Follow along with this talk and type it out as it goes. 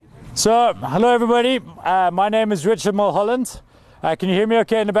So, hello everybody. My name is Richard Mulholland. Can you hear me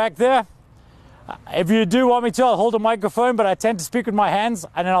okay in the back there? If you do want me to, I'll hold a microphone, but I tend to speak with my hands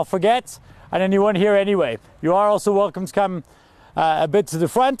and then I'll forget, and then you won't hear anyway. You are also welcome to come a bit to the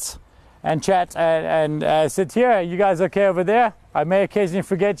front and chat and sit here. You guys okay over there? I may occasionally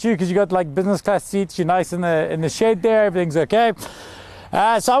forget you because you got like business class seats. You're nice in the shade there. Everything's okay.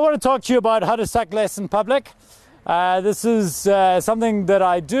 So I want to talk to you about how to suck less in public. This is something that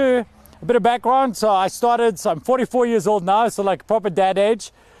I do. A bit of background. So I'm 44 years old now, so like proper dad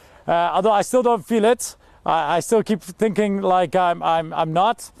age. Although I still don't feel it. I still keep thinking like I'm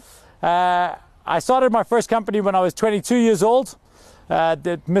not. I started my first company when I was 22 years old.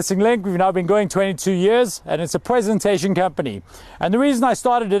 The Missing Link, we've now been going 22 years, and it's a presentation company. And the reason I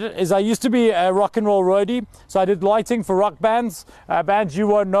started it is I used to be a rock and roll roadie, so I did lighting for rock bands, bands you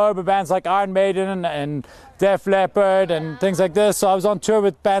won't know, but bands like Iron Maiden and Def Leppard and things like this. So I was on tour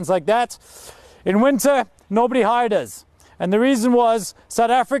with bands like that. In winter, nobody hired us. And the reason was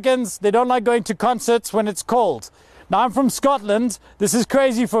South Africans, they don't like going to concerts when it's cold. Now I'm from Scotland. This is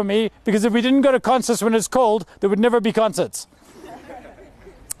crazy for me because if we didn't go to concerts when it's cold, there would never be concerts.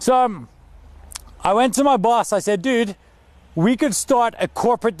 So I went to my boss, I said, dude, we could start a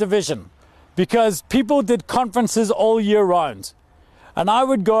corporate division because people did conferences all year round. And I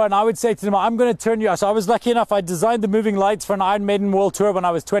would go and I would say to them, I'm going to turn you out. So I was lucky enough, I designed the moving lights for an Iron Maiden World Tour when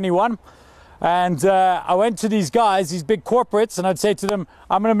I was 21. And I went to these guys, these big corporates, and I'd say to them,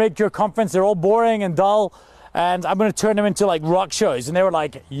 I'm going to make your conference, they're all boring and dull, and I'm going to turn them into like rock shows. And they were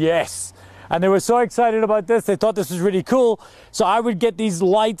like, yes. And they were so excited about this. They thought this was really cool. So I would get these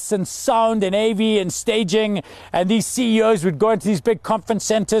lights and sound and AV and staging. And these CEOs would go into these big conference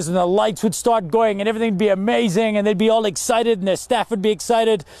centers and the lights would start going and everything would be amazing. And they'd be all excited and their staff would be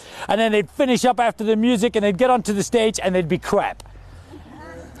excited. And then they'd finish up after the music and they'd get onto the stage and they'd be crap.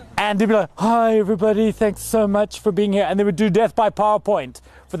 And they'd be like, hi everybody, thanks so much for being here. And they would do death by PowerPoint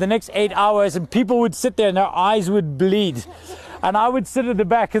for the next 8 hours. And people would sit there and their eyes would bleed. And I would sit at the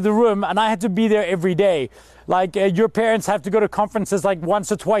back of the room and I had to be there every day. Like your parents have to go to conferences like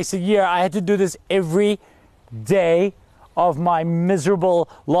once or twice a year. I had to do this every day of my miserable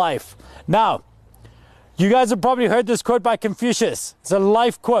life. Now, you guys have probably heard this quote by Confucius. It's a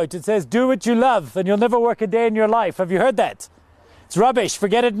life quote. It says, do what you love and you'll never work a day in your life. Have you heard that? It's rubbish.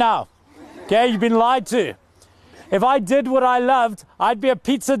 Forget it now. Okay, you've been lied to. If I did what I loved, I'd be a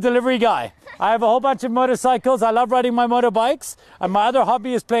pizza delivery guy. I have a whole bunch of motorcycles. I love riding my motorbikes. And my other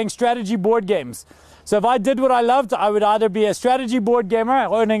hobby is playing strategy board games. So if I did what I loved, I would either be a strategy board gamer,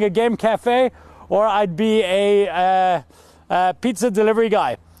 owning a game cafe, or I'd be a pizza delivery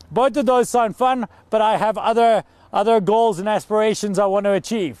guy. Both of those sound fun, but I have other goals and aspirations I want to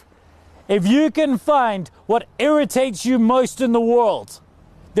achieve. If you can find what irritates you most in the world,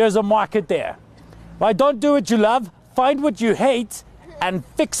 there's a market there. Right? Don't do what you love. Find what you hate and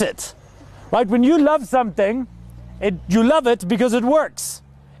fix it. Right? When you love something, you love it because it works.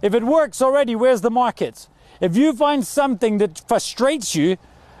 If it works already, where's the market? If you find something that frustrates you,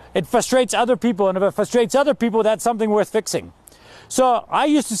 it frustrates other people. And if it frustrates other people, that's something worth fixing. So I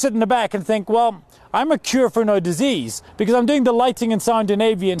used to sit in the back and think, well, I'm a cure for no disease because I'm doing the lighting and sound and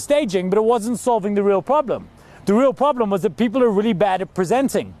AV and staging, but it wasn't solving the real problem. The real problem was that people are really bad at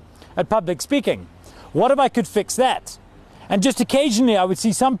presenting, at public speaking. What if I could fix that? And just occasionally I would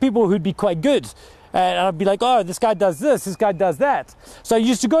see some people who'd be quite good. And I'd be like, oh, this guy does this, this guy does that. So I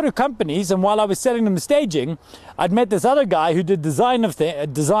used to go to companies, and while I was selling them the staging, I'd met this other guy who did design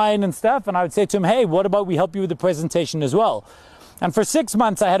and stuff. And I would say to him, hey, what about we help you with the presentation as well? And for 6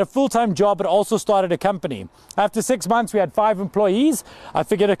 months, I had a full-time job, but also started a company. After 6 months, we had 5 employees. I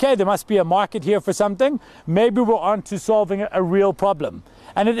figured, okay, there must be a market here for something. Maybe we're on to solving a real problem.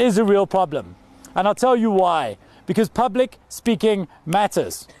 And it is a real problem. And I'll tell you why. Because public speaking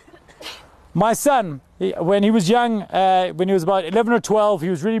matters. My son, when he was young, when he was about 11 or 12, he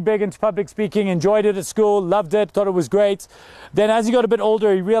was really big into public speaking, enjoyed it at school, loved it, thought it was great. Then as he got a bit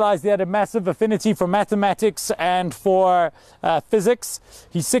older, he realized he had a massive affinity for mathematics and for physics.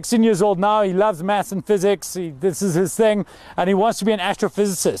 He's 16 years old now. He loves maths and physics. This is his thing. And he wants to be an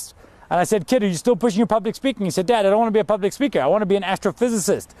astrophysicist. And I said, kid, are you still pushing your public speaking? He said, Dad, I don't want to be a public speaker. I want to be an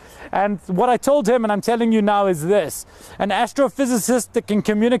astrophysicist. And what I told him, and I'm telling you now, is this. An astrophysicist that can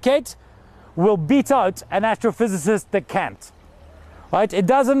communicate will beat out an astrophysicist that can't. Right? It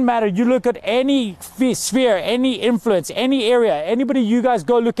doesn't matter. You look at any sphere, any influence, any area, anybody you guys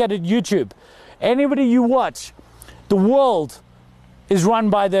go look at YouTube, anybody you watch, the world is run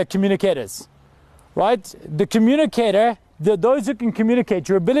by the communicators. Right? The communicator, those who can communicate,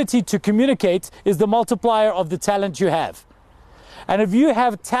 your ability to communicate is the multiplier of the talent you have. And if you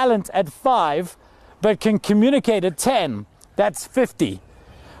have talent at 5, but can communicate at 10, that's 50.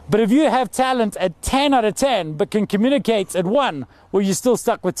 But if you have talent at 10 out of 10, but can communicate at 1, well, you're still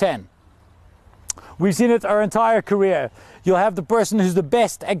stuck with 10. We've seen it our entire career. You'll have the person who's the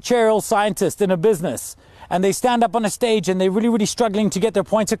best actuarial scientist in a business, and they stand up on a stage and they're really, really struggling to get their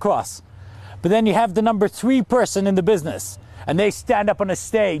points across. But then you have the number 3 person in the business, and they stand up on a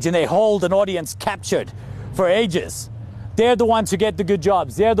stage and they hold an audience captured for ages. They're the ones who get the good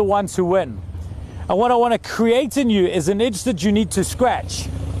jobs. They're the ones who win. And what I want to create in you is an itch that you need to scratch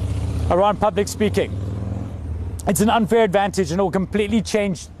around public speaking. It's an unfair advantage, and it will completely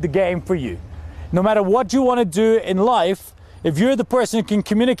change the game for you. No matter what you want to do in life, if you're the person who can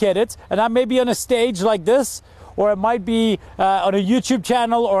communicate it, and that may be on a stage like this, or it might be on a YouTube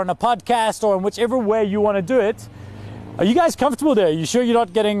channel or on a podcast, or in whichever way you want to do it. Are you guys comfortable there? Are you sure you're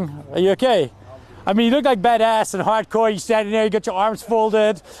not getting, are you okay? I mean, you look like badass and hardcore. You're standing there, you got your arms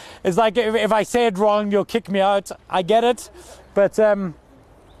folded. It's like if I say it wrong, you'll kick me out. I get it. But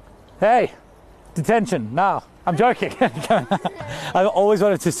hey, detention. No, I'm joking. I always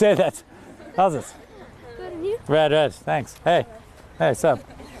wanted to say that. How's it? Good, and you? Red, thanks. Hey, what's up?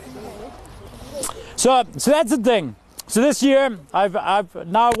 So that's the thing. So this year, I've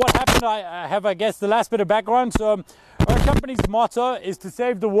now what happened, I have, I guess, the last bit of background. So our company's motto is to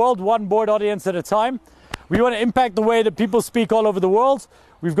save the world one board audience at a time. We want to impact the way that people speak all over the world.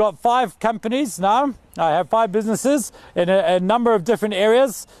 We've got 5 companies now. I have 5 businesses in a number of different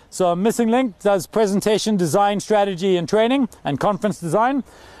areas. So Missing Link does presentation, design, strategy, and training, and conference design.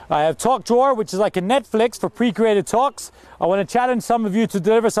 I have Talk Drawer, which is like a Netflix for pre-created talks. I want to challenge some of you to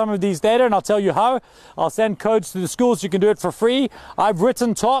deliver some of these data, and I'll tell you how. I'll send codes to the schools. You can do it for free. I've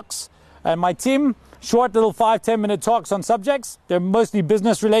written talks, and my team, short little 5-10 minute talks on subjects. They're mostly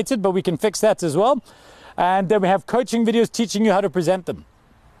business related, but we can fix that as well. And then we have coaching videos teaching you how to present them.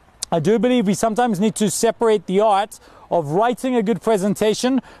 I do believe we sometimes need to separate the art of writing a good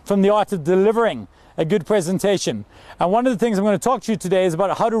presentation from the art of delivering a good presentation. And one of the things I'm going to talk to you today is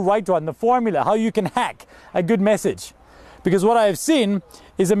about how to write one, the formula, how you can hack a good message. Because what I have seen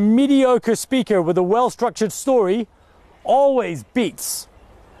is a mediocre speaker with a well-structured story always beats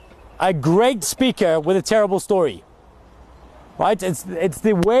a great speaker with a terrible story. Right? It's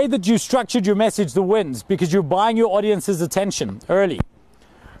the way that you structured your message that wins, because you're buying your audience's attention early.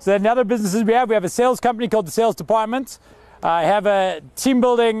 So then the other businesses we have a sales company called the Sales Department. I have a team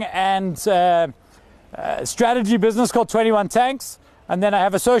building and strategy business called 21 Tanks. And then I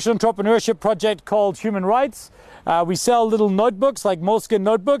have a social entrepreneurship project called Human Rights. We sell little notebooks, like Moleskine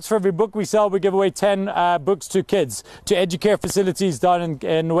notebooks. For every book we sell, we give away 10 books to kids, to educare facilities down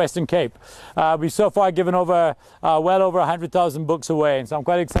in the Western Cape. We've so far given over, well over 100,000 books away, and so I'm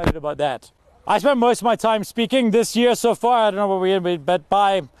quite excited about that. I spent most of my time speaking this year so far. I don't know what we're going to be, but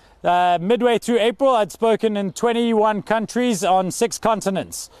by midway through April, I'd spoken in 21 countries on 6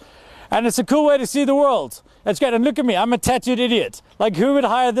 continents. And it's a cool way to see the world. That's great. And look at me, I'm a tattooed idiot. Like, who would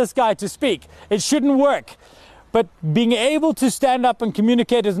hire this guy to speak? It shouldn't work. But being able to stand up and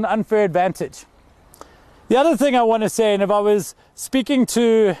communicate is an unfair advantage. The other thing I want to say, and if I was speaking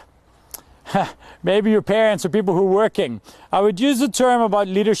to maybe your parents or people who are working, I would use the term about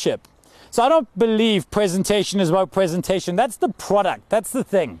leadership. So I don't believe presentation is about presentation. That's the product. That's the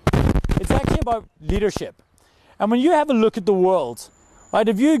thing. It's actually about leadership. And when you have a look at the world, right,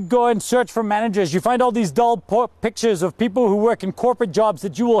 if you go and search for managers, you find all these dull pictures of people who work in corporate jobs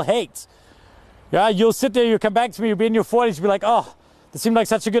that you will hate. Yeah, you'll sit there, you'll come back to me, you'll be in your 40s, you'll be like, oh, this seemed like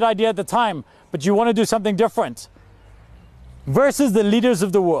such a good idea at the time, but you want to do something different. Versus the leaders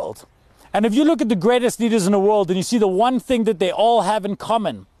of the world. And if you look at the greatest leaders in the world and you see the one thing that they all have in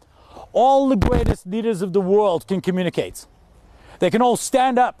common, all the greatest leaders of the world can communicate. They can all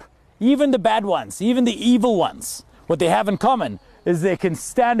stand up, even the bad ones, even the evil ones. What they have in common is they can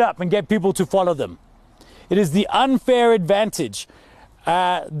stand up and get people to follow them. It is the unfair advantage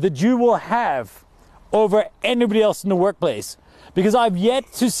that you will have over anybody else in the workplace. Because I've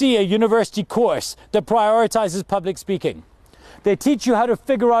yet to see a university course that prioritizes public speaking. They teach you how to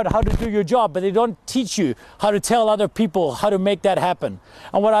figure out how to do your job, but they don't teach you how to tell other people how to make that happen.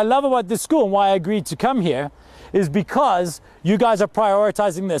 And what I love about this school and why I agreed to come here is because you guys are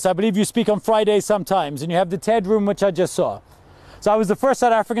prioritizing this. I believe you speak on Fridays sometimes, and you have the TED room, which I just saw. So I was the first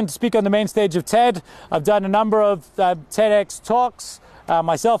South African to speak on the main stage of TED. I've done a number of TEDx talks.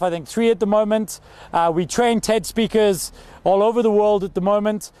 Myself, I think 3 at the moment. We train TED speakers all over the world at the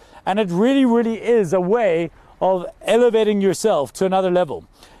moment. And it really, really is a way of elevating yourself to another level.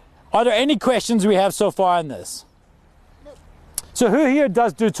 Are there any questions we have so far on this? No. So who here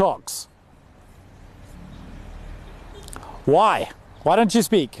does do talks? Why? Why don't you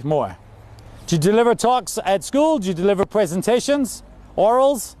speak more? Do you deliver talks at school? Do you deliver presentations?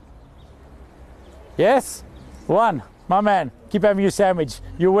 Orals? Yes? One. My man. Keep having your sandwich.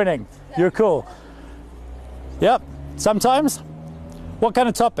 You're winning. You're cool. Yep. Sometimes? What kind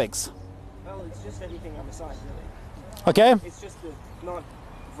of topics? Well, it's just anything on the side, really. Okay. It's just not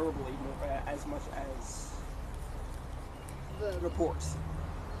verbally as much as the reports.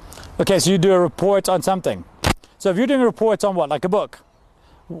 Okay, so you do a report on something. So if you're doing a report on what? Like a book?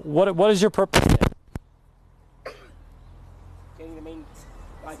 What is your purpose there? Getting the main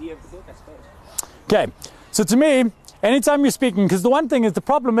idea of the book, I suppose. Okay, so to me, anytime you're speaking, because the one thing is, the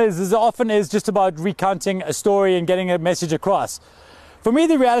problem is it often is just about recounting a story and getting a message across. For me,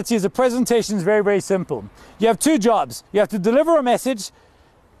 the reality is a presentation is very, very simple. You have two jobs. You have to deliver a message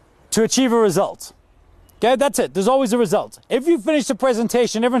to achieve a result. Okay, that's it. There's always a result. If you finish the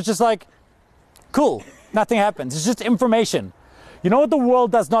presentation, everyone's just like, cool, nothing happens. It's just information. You know what the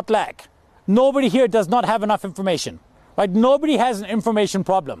world does not lack? Nobody here does not have enough information, right? Nobody has an information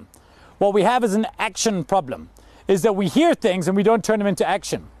problem. What we have is an action problem, is that we hear things and we don't turn them into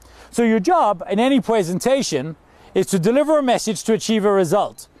action. So your job in any presentation is to deliver a message to achieve a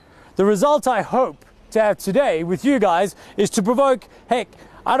result. The result I hope to have today with you guys is to provoke, heck,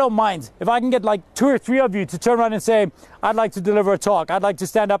 I don't mind if I can get like 2 or 3 of you to turn around and say, I'd like to deliver a talk, I'd like to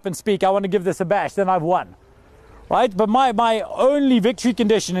stand up and speak, I want to give this a bash, then I've won. Right? But my only victory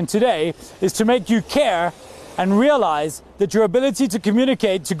condition in today is to make you care and realize that your ability to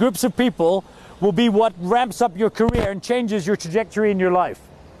communicate to groups of people will be what ramps up your career and changes your trajectory in your life.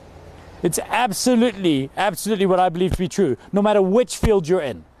 It's absolutely, absolutely what I believe to be true, no matter which field you're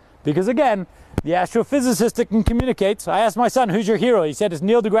in. Because again, the astrophysicist that can communicate, I asked my son, who's your hero? He said, it's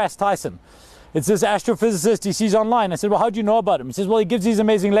Neil deGrasse Tyson. It's this astrophysicist he sees online. I said, well, how do you know about him? He says, well, he gives these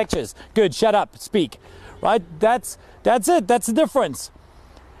amazing lectures. Good, shut up, speak. Right? That's it. That's the difference.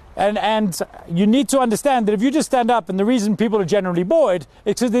 And you need to understand that if you just stand up, and the reason people are generally bored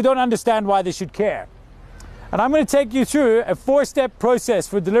is because they don't understand why they should care. And I'm going to take you through a 4-step process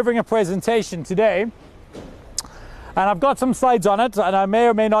for delivering a presentation today. And I've got some slides on it, and I may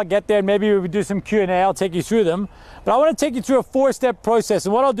or may not get there, and maybe we'll do some Q&A, I'll take you through them. But I want to take you through a 4-step process,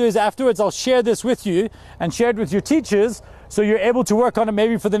 and what I'll do is afterwards I'll share this with you and share it with your teachers, so you're able to work on it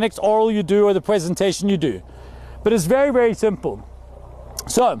maybe for the next oral you do or the presentation you do. But it's very, very simple.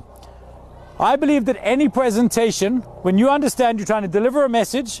 So, I believe that any presentation, when you understand you're trying to deliver a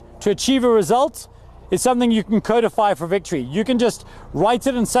message to achieve a result, is something you can codify for victory. You can just write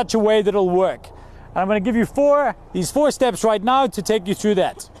it in such a way that it'll work. And I'm going to give you these four steps right now to take you through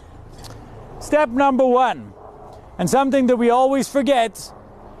that. Step number 1, and something that we always forget,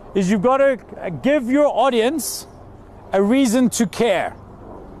 is you've got to give your audience a reason to care.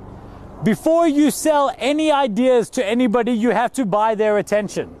 Before you sell any ideas to anybody, you have to buy their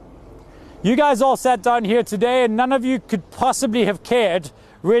attention. You guys all sat down here today, and none of you could possibly have cared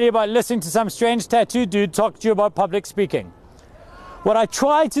really about listening to some strange tattooed dude talk to you about public speaking. What I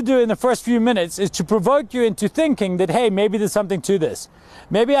try to do in the first few minutes is to provoke you into thinking that, hey, maybe there's something to this.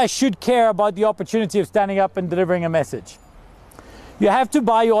 Maybe I should care about the opportunity of standing up and delivering a message. You have to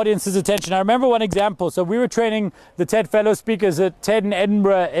buy your audience's attention. I remember one example. So we were training the TED Fellow speakers at TED in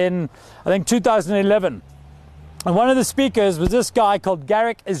Edinburgh in, I think, 2011. And one of the speakers was this guy called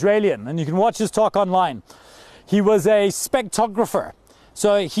Garrick Israelian, and you can watch his talk online. He was a spectrographer.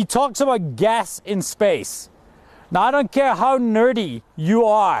 So he talks about gas in space. Now, I don't care how nerdy you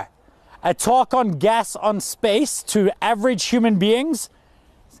are. A talk on gas on space to average human beings,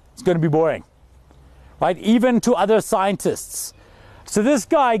 it's going to be boring, right? Even to other scientists. So this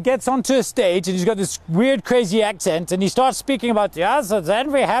guy gets onto a stage, and he's got this weird, crazy accent, and he starts speaking about, yeah, so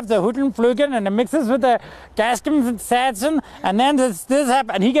then we have the Hutenflugen, and it mixes with the Gaskensadsen, and then this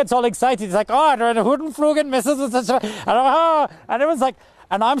happens, and he gets all excited. He's like, oh, the Hutenflugen misses with the, and everyone's like,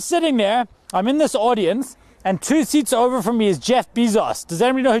 and I'm sitting there, I'm in this audience, and 2 seats over from me is Jeff Bezos. Does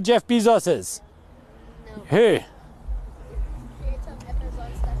anybody know who Jeff Bezos is? No. Who?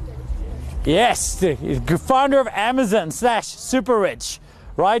 Yes, the founder of Amazon / super rich,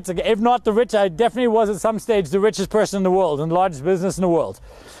 right? If not the rich, I definitely was at some stage the richest person in the world and the largest business in the world.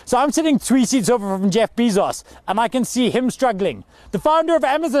 So I'm sitting 3 seats over from Jeff Bezos, and I can see him struggling. The founder of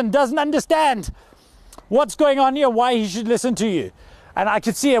Amazon doesn't understand what's going on here, why he should listen to you. And I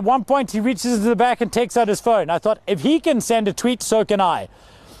could see at one point he reaches into the back and takes out his phone. I thought, if he can send a tweet, so can I.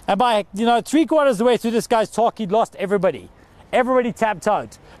 And by 3/4 of the way through this guy's talk, he'd lost everybody. Everybody tapped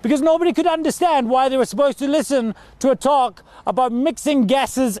out. Because nobody could understand why they were supposed to listen to a talk about mixing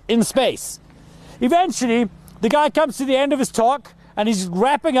gases in space. Eventually, the guy comes to the end of his talk, And he's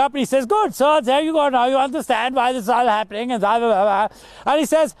wrapping up and he says, good, so there you go now, you understand why this is all happening, and blah, blah, blah, blah. And he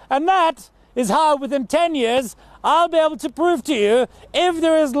says, and that is how within 10 years, I'll be able to prove to you if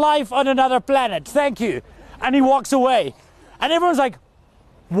there is life on another planet. Thank you. And he walks away. And everyone's like,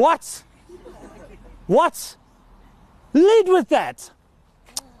 what? What? Lead with that.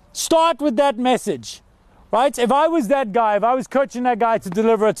 Start with that message, right? If I was that guy, if I was coaching that guy to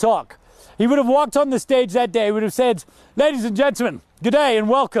deliver a talk, he would have walked on the stage that day, would have said, ladies and gentlemen, good day and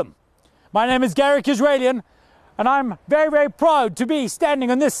welcome. My name is Garrick Israelian, and I'm very, very proud to be standing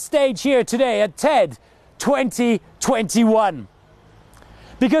on this stage here today at TED 2021.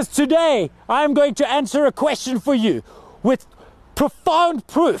 Because today I'm going to answer a question for you with profound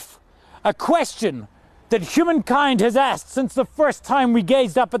proof, a question that humankind has asked since the first time we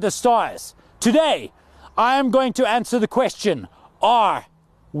gazed up at the stars. Today, I am going to answer the question, are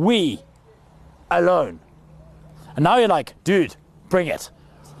we alone? And now you're like, dude, bring it.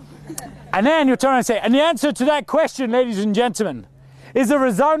 And then you turn and say, and the answer to that question, ladies and gentlemen, is a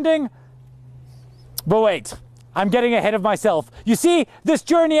resounding, but wait, I'm getting ahead of myself. You see, this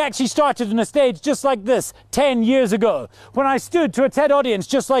journey actually started on a stage just like this 10 years ago, when I stood to a TED audience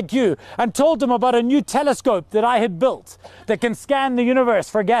just like you and told them about a new telescope that I had built that can scan the universe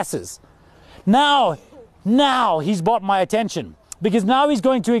for gases. Now he's bought my attention, because now he's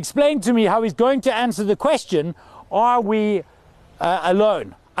going to explain to me how he's going to answer the question, are we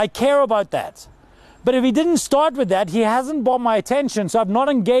alone? I care about that. But if he didn't start with that, he hasn't bought my attention, so I've not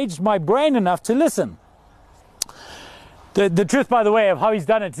engaged my brain enough to listen. The truth, by the way, of how he's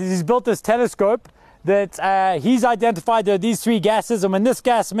done it is he's built this telescope that he's identified there are these three gases, and when this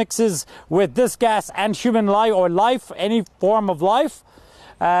gas mixes with this gas and human life, or life, any form of life,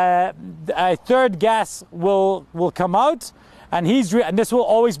 a third gas will come out, and and this will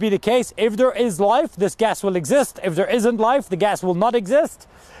always be the case. If there is life, this gas will exist. If there isn't life, the gas will not exist.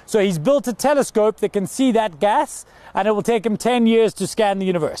 So he's built a telescope that can see that gas, and it will take him 10 years to scan the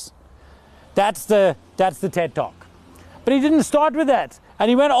universe. That's the TED Talk. But he didn't start with that. And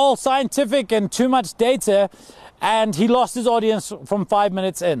he went all scientific and too much data, and he lost his audience from 5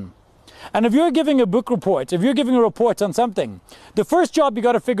 minutes in. And if you're giving a book report, if you're giving a report on something, the first job you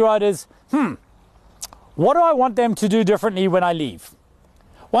got to figure out is, what do I want them to do differently when I leave?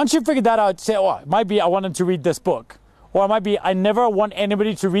 Once you figure that out, say, oh, it might be I want them to read this book. Or it might be I never want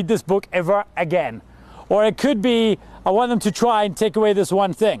anybody to read this book ever again. Or it could be I want them to try and take away this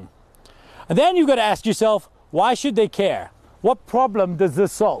one thing. And then you've got to ask yourself, why should they care? What problem does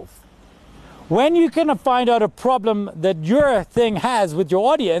this solve? When you can find out a problem that your thing has with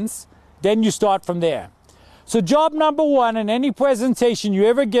your audience, then you start from there. So job number one in any presentation you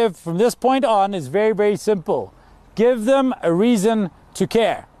ever give from this point on is very, very simple. Give them a reason to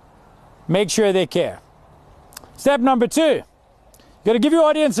care. Make sure they care. Step number two, you got to give your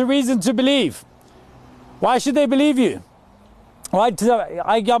audience a reason to believe. Why should they believe you? Right?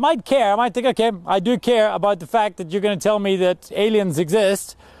 I might care. I might think, okay, I do care about the fact that you're going to tell me that aliens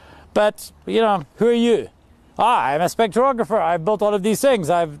exist, but, you know, who are you? I'm a spectrographer. I've built all of these things.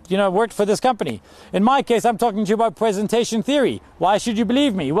 I've, worked for this company. In my case, I'm talking to you about presentation theory. Why should you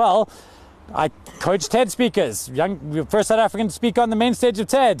believe me? Well, I coach TED speakers, first South African to speak on the main stage of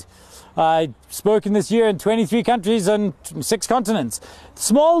TED. I spoken this year in 23 countries on 6 continents.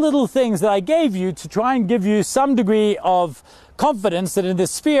 Small little things that I gave you to try and give you some degree of confidence that in the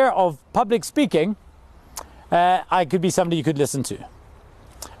sphere of public speaking, I could be somebody you could listen to.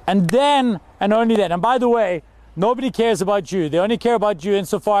 And then, and only then, and by the way, nobody cares about you. They only care about you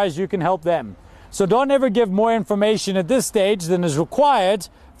insofar as you can help them. So don't ever give more information at this stage than is required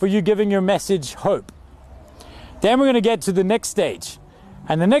for you giving your message hope. Then we're going to get to the next stage.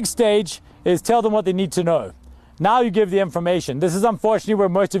 And the next stage is tell them what they need to know. Now you give the information. This is unfortunately where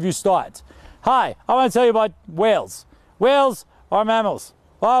most of you start. Hi, I want to tell you about whales. Whales are mammals.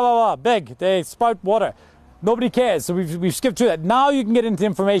 Blah, blah, blah. Big. They spout water. Nobody cares. So we've skipped through that. Now you can get into the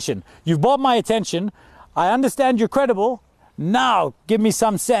information. You've bought my attention. I understand you're credible. Now give me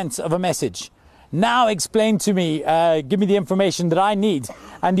some sense of a message. Now explain to me, give me the information that I need.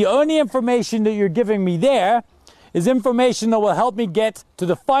 And the only information that you're giving me there is information that will help me get to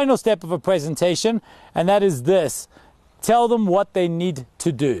the final step of a presentation, and that is this. Tell them what they need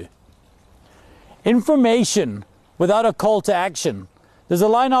to do. Information without a call to action. There's a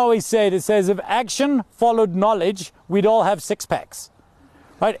line I always say that says, if action followed knowledge, we'd all have 6-packs.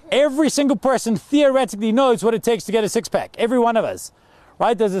 Right? Every single person theoretically knows what it takes to get a 6-pack. Every one of us.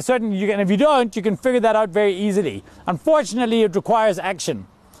 Right? There's a certain, if you don't, you can figure that out very easily. Unfortunately, it requires action.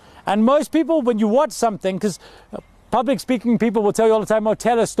 And most people, when you watch something, because public speaking people will tell you all the time, oh,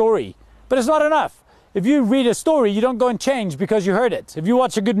 tell a story. But it's not enough. if you read a story, you don't go and change because you heard it. If you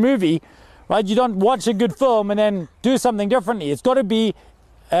watch a good movie, right, you don't watch a good film and then do something differently. It's got to be,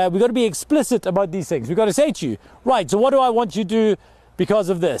 we've got to be explicit about these things. We've got to say to you, right, so what do I want you to do because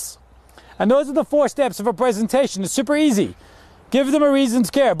of this? And those are the 4 steps of a presentation. It's super easy. Give them a reason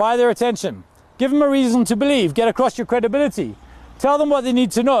to care, buy their attention. Give them a reason to believe, get across your credibility. Tell them what they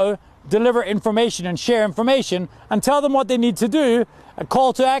need to know, deliver information and share information, and tell them what they need to do, a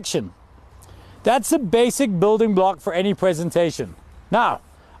call to action. That's a basic building block for any presentation. Now,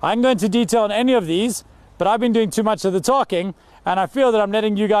 I'm going to detail on any of these, but I've been doing too much of the talking, and I feel that I'm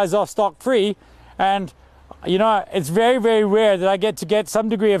letting you guys off stock free. And you know, it's very, very rare that I get to get some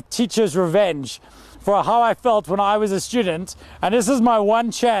degree of teacher's revenge for how I felt when I was a student. And this is my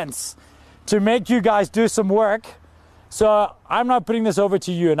one chance to make you guys do some work. So I'm not putting this over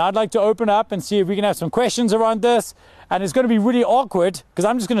to you, and I'd like to open up and see if we can have some questions around this. And it's going to be really awkward because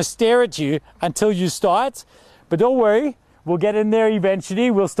I'm just going to stare at you until you start. But don't worry, we'll get in there eventually.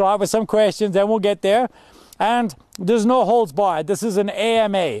 We'll start with some questions, then we'll get there. And there's no holds barred. This is an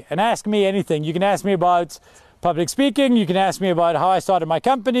AMA, and ask me anything. You can ask me about public speaking. You can ask me about how I started my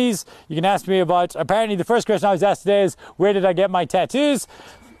companies. You can ask me about, apparently the first question I was asked today is, where did I get my tattoos?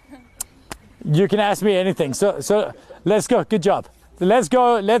 You can ask me anything. So let's go. Good job. Let's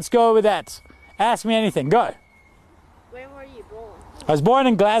go with that. Ask me anything. Go. Where were you born? I was born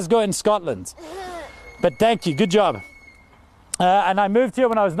in Glasgow in Scotland. But thank you. Good job. And I moved here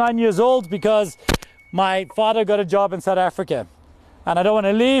when I was 9 years old because my father got a job in South Africa. And I don't want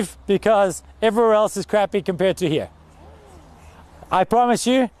to leave because everywhere else is crappy compared to here. I promise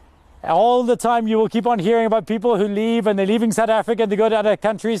you, all the time you will keep on hearing about people who leave, and they're leaving South Africa and they go to other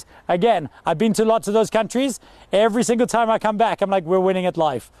countries. Again, I've been to lots of those countries. Every single time I come back, I'm like, we're winning at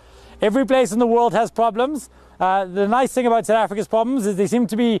life. Every place in the world has problems. The nice thing about South Africa's problems is they seem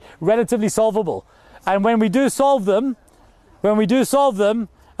to be relatively solvable. And when we do solve them,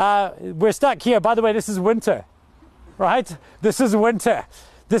 we're stuck here. By the way, this is winter, right? This is winter.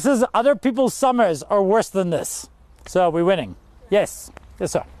 This is other people's summers are worse than this. So we're winning. Yes.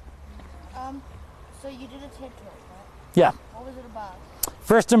 Yes, sir. So you did a TED Talk, right? Yeah. What was it about?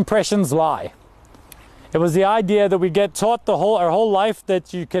 First impressions lie. It was the idea that we get taught our whole life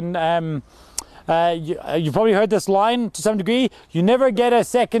that you can, you've probably heard this line to some degree, you never get a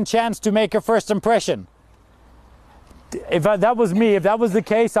second chance to make a first impression. If that was me, if that was the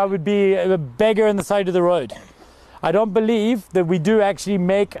case, I would be a beggar in the side of the road. I don't believe that we do actually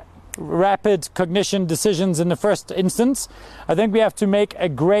make rapid cognition decisions in the first instance. I think we have to make a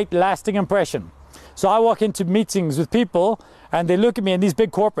great lasting impression. So I walk into meetings with people and they look at me in these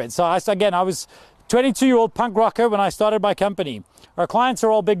big corporates. So I was 22-year-old punk rocker when I started my company. Our clients are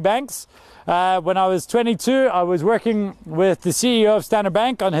all big banks. When I was 22, I was working with the CEO of Standard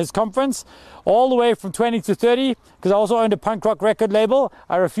Bank on his conference, all the way from 20 to 30, because I also owned a punk rock record label.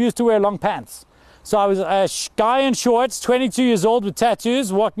 I refused to wear long pants. So I was a guy in shorts, 22 years old with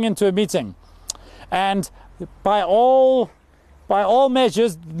tattoos, walking into a meeting. And by all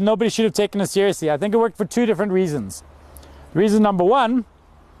measures, nobody should have taken it seriously. I think it worked for 2 different reasons. Reason number 1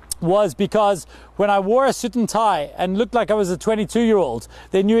 was because when I wore a suit and tie and looked like I was a 22-year-old,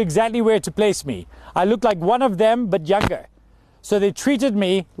 they knew exactly where to place me. I looked like one of them, but younger. So they treated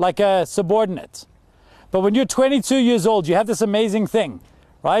me like a subordinate. But when you're 22 years old, you have this amazing thing,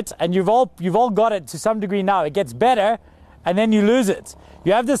 right? And you've all got it to some degree now. It gets better, and then you lose it.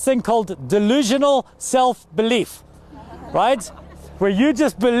 You have this thing called delusional self-belief, right? Where you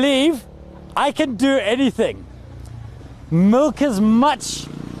just believe, I can do anything. Milk as much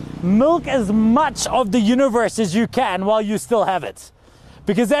of the universe as you can while you still have it.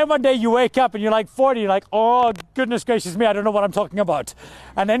 Because then one day you wake up and you're like 40, you're like, oh, goodness gracious me, I don't know what I'm talking about.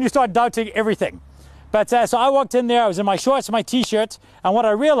 And then you start doubting everything. But so I walked in there, I was in my shorts and my t-shirt, and what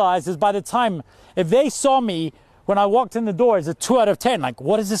I realized is by the time, if they saw me when I walked in the door, it's a 2 out of 10. Like,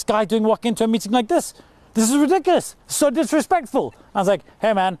 what is this guy doing walking into a meeting like this? This is ridiculous, so disrespectful. I was like,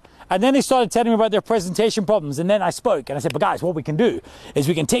 hey man. And then they started telling me about their presentation problems, and then I spoke, and I said, but guys, what we can do is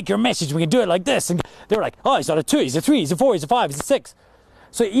we can take your message, we can do it like this. And they were like, oh, he's not a 2, he's a 3, he's a 4, he's a 5, he's a 6.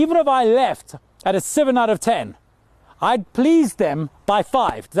 So even if I left at a 7 out of 10, I'd please them by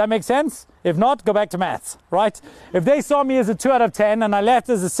 5. Does that make sense? If not, go back to maths, right? If they saw me as a 2 out of 10 and I left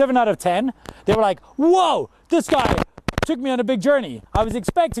as a 7 out of 10, they were like, whoa, this guy took me on a big journey. I was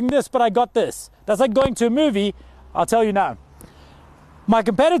expecting this, but I got this. That's like going to a movie. I'll tell you now. My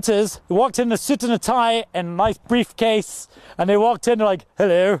competitors walked in a suit and a tie and a nice briefcase, and they walked in, they're like,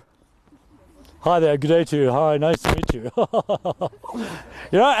 hello. Hi there, good day to you. Hi, nice to meet you.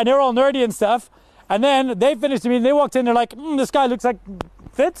 You know, and they were all nerdy and stuff. And then they finished the meeting, they walked in, they're like, this guy looks like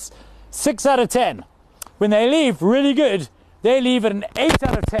fits. 6 out of 10. when they leave really good, they leave at an 8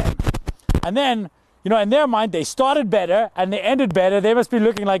 out of 10. And then, you know, in their mind, they started better and they ended better. They must be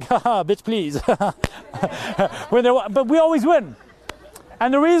looking like, haha, bitch, please. But we always win.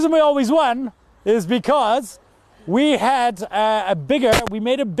 And the reason we always won is because we had we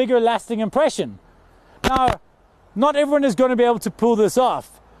made a bigger lasting impression. Now, not everyone is going to be able to pull this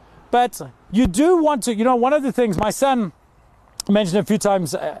off, but you do want to, you know, one of the things my son mentioned a few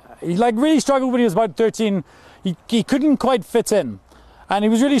times, he like really struggled when he was about 13. He couldn't quite fit in. And he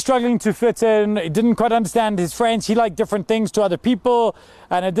was really struggling to fit in. He didn't quite understand his friends. He liked different things to other people,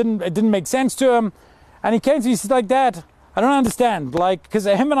 and it didn't make sense to him. And he came to me, he said, like, Dad, I don't understand. Like, because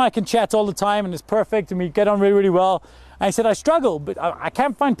him and I can chat all the time, and it's perfect, and we get on really, really well. And I said, I struggle, but I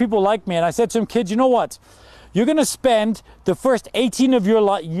can't find people like me. And I said to him, kid, you know what? You're going to spend the first 18 of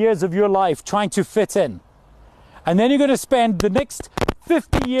your years of your life trying to fit in. And then you're going to spend the next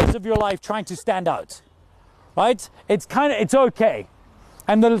 50 years of your life trying to stand out. Right? It's okay.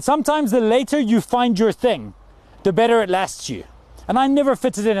 And sometimes the later you find your thing, the better it lasts you. And I never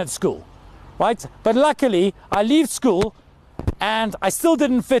fitted in at school, right? But luckily, I leave school and I still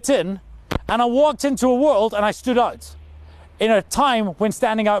didn't fit in. And I walked into a world and I stood out in a time when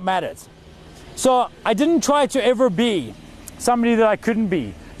standing out mattered. So I didn't try to ever be somebody that I couldn't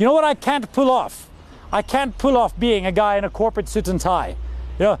be. You know what I can't pull off? I can't pull off being a guy in a corporate suit and tie.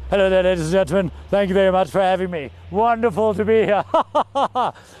 You know, hello there, ladies and gentlemen. Thank you very much for having me. Wonderful to be here.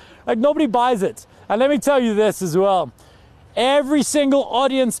 Like, nobody buys it. And let me tell you this as well. Every single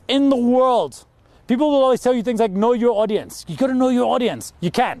audience in the world, people will always tell you things like, know your audience. You got to know your audience.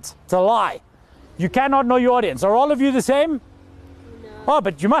 You can't. It's a lie. You cannot know your audience. Are all of you the same? No. Oh,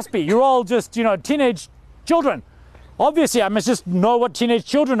 but you must be. You're all just, you know, teenage children. Obviously, I must just know what teenage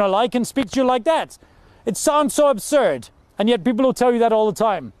children are like and speak to you like that. It sounds so absurd. And yet people will tell you that all the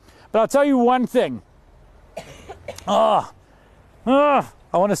time. But I'll tell you one thing. I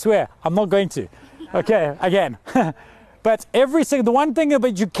want to swear. I'm not going to. Okay, again. But the one thing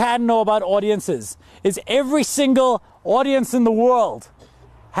that you can know about audiences is every single audience in the world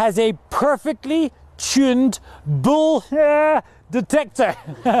has a perfectly tuned bull detector.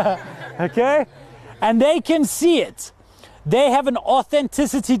 Okay? And they can see it. They have an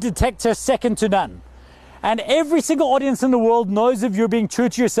authenticity detector second to none. And every single audience in the world knows if you're being true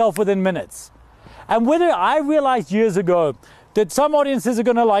to yourself within minutes. And I realized years ago that some audiences are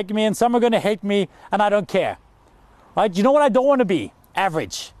going to like me and some are going to hate me, and I don't care. Right? You know what I don't want to be?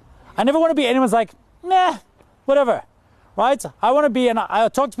 Average. I never want to be anyone's like, nah, whatever. Right? I want to be, and I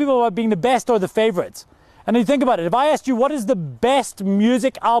talk to people about being the best or the favorite. And you think about it. If I asked you, what is the best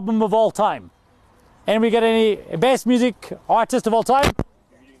music album of all time? And we get any best music artist of all time?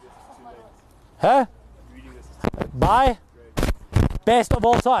 Huh? By best of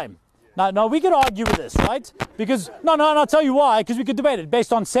all time. Now we could argue with this, right? Because I'll tell you why. Because we could debate it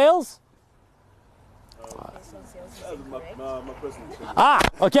based on sales.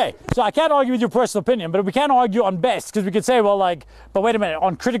 Okay. So I can't argue with your personal opinion, but we can argue on best, because we could say, well, like, but wait a minute,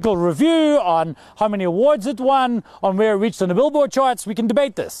 on critical review, on how many awards it won, on where it reached on the Billboard charts, we can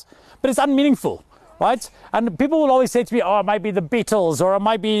debate this, but it's unmeaningful. Right? And people will always say to me, oh, it might be the Beatles, or it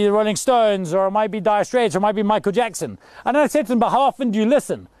might be the Rolling Stones, or it might be Dire Straits, or it might be Michael Jackson. And then I said to them, but how often do you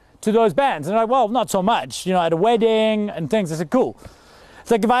listen to those bands? And they're like, well, not so much, you know, at a wedding and things. I said, cool.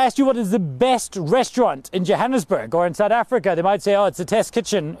 It's like if I asked you what is the best restaurant in Johannesburg or in South Africa, they might say, oh, it's the Test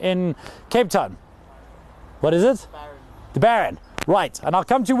Kitchen in Cape Town. What is it? Baron. The Baron. Right. And I'll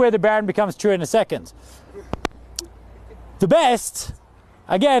come to where the Baron becomes true in a second. The best...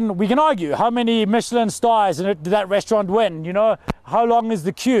 Again, we can argue how many Michelin stars did that restaurant win? You know, how long is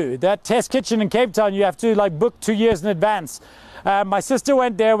the queue? That Test Kitchen in Cape Town, you have to like book 2 years in advance. My sister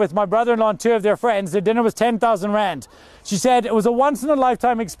went there with my brother-in-law and 2 of their friends. Their dinner was 10,000 rand. She said it was a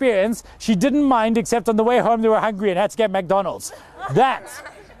once-in-a-lifetime experience. She didn't mind, except on the way home they were hungry and had to get McDonald's. That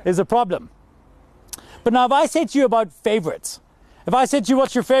is a problem. But now if I say to you about favorites, if I said to you,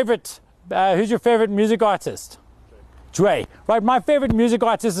 what's your favorite, who's your favorite music artist? Dre. Right, my favorite music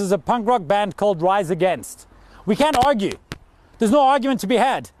artist is a punk rock band called Rise Against. We can't argue. There's no argument to be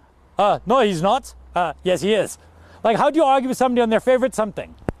had. No, he's not. Yes, he is. Like, how do you argue with somebody on their favorite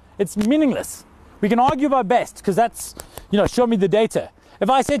something? It's meaningless. We can argue about best, because that's, you know, show me the data. If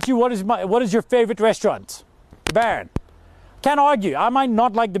I said to you, what is your favorite restaurant? The Baron. Can't argue. I might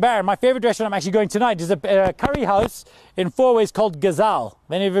not like the Baron. My favorite restaurant I'm actually going tonight is a curry house in Four Ways called Gazal.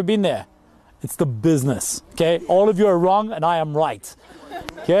 Have any of you ever been there? It's the business, okay? All of you are wrong and I am right,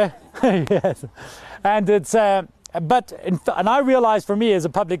 okay? Yes. And it's, and I realize for me as a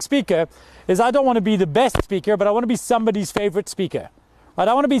public speaker is I don't want to be the best speaker, but I want to be somebody's favorite speaker, Right?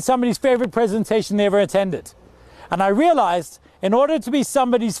 I want to be somebody's favorite presentation they ever attended. And I realized in order to be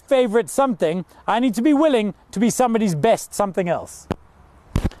somebody's favorite something, I need to be willing to be somebody's best something else.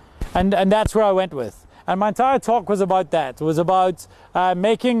 And that's where I went with. And my entire talk was about that. It was about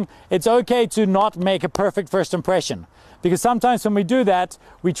making, it's okay to not make a perfect first impression. Because sometimes when we do that,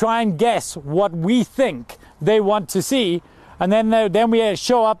 we try and guess what we think they want to see. And then we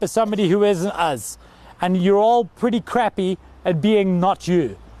show up as somebody who isn't us. And you're all pretty crappy at being not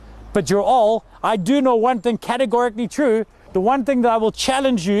you. But you're all, I do know one thing categorically true. The one thing that I will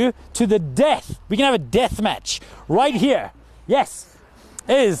challenge you to the death, we can have a death match right here. Yes.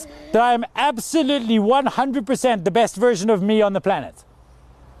 Is that I am absolutely 100% the best version of me on the planet.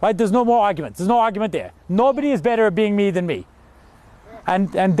 Right? There's no more argument. There's no argument there. Nobody is better at being me than me. And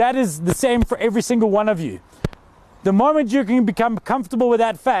that is the same for every single one of you. The moment you can become comfortable with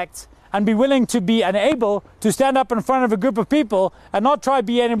that fact and be willing to be and able to stand up in front of a group of people and not try to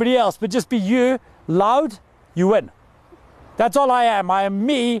be anybody else, but just be you, loud, you win. That's all I am. I am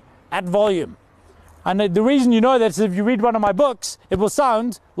me at volume. And the reason you know that is if you read one of my books, it will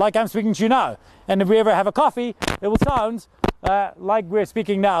sound like I'm speaking to you now. And if we ever have a coffee, it will sound like we're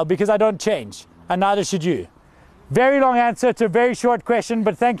speaking now, because I don't change, and neither should you. Very long answer to a very short question,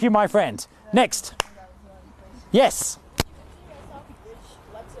 but thank you, my friend. Next. Yes.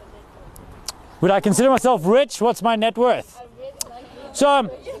 Would I consider myself rich? What's my net worth? So,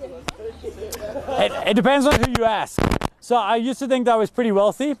 it depends on who you ask. So I used to think that I was pretty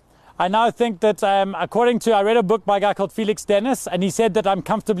wealthy. I now think that I read a book by a guy called Felix Dennis, and he said that I'm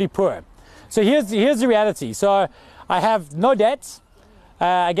comfortably poor. So here's the reality. So I have no debts.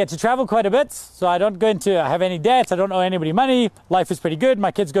 I get to travel quite a bit, so I don't have any debts. I don't owe anybody money. Life is pretty good.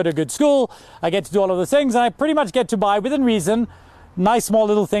 My kids go to a good school. I get to do all of those things, and I pretty much get to buy, within reason, nice small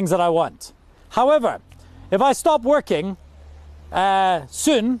little things that I want. However, if I stop working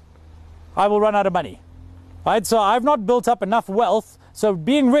soon, I will run out of money. Right? So I've not built up enough wealth. So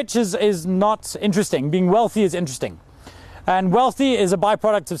being rich is not interesting. Being wealthy is interesting. And wealthy is a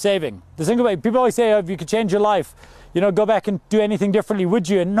byproduct of saving. The thing about people always say, oh, if you could change your life, go back and do anything differently, would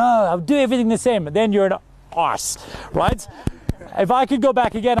you? And no, I'll do everything the same. And then you're an arse, right? If I could go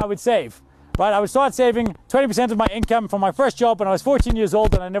back again, I would save. Right? I would start saving 20% of my income from my first job when I was 14 years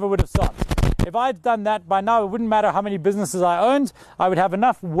old, and I never would have stopped. If I'd done that by now, it wouldn't matter how many businesses I owned. I would have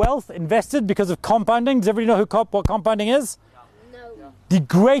enough wealth invested because of compounding. Does everybody know what compounding is? No. The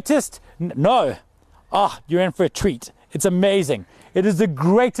greatest, no. You're in for a treat. It's amazing. It is the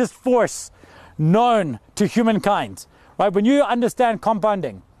greatest force known to humankind. Right? When you understand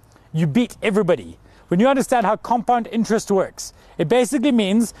compounding, you beat everybody. When you understand how compound interest works, it basically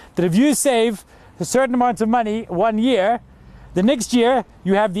means that if you save a certain amount of money 1 year, the next year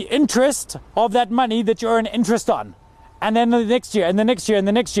you have the interest of that money that you earn interest on. And then the next year, and the next year, and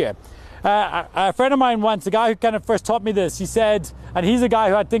the next year. A friend of mine once, a guy who kind of first taught me this, he said, and he's a guy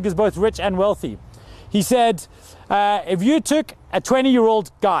who I think is both rich and wealthy. He said, if you took a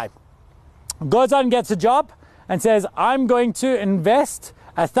 20-year-old guy, goes out and gets a job and says, I'm going to invest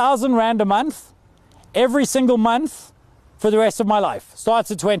 1,000 Rand a month, every single month for the rest of my life.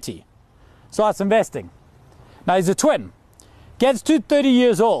 Starts at 20. Starts investing. Now he's a twin. Gets to 30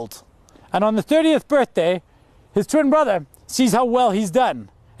 years old. And on the 30th birthday, his twin brother sees how well he's done.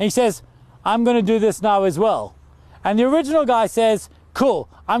 And he says, I'm going to do this now as well. And the original guy says, cool,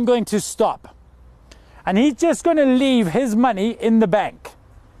 I'm going to stop. And he's just going to leave his money in the bank,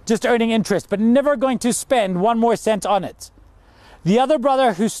 just earning interest, but never going to spend 1 more cent on it. The other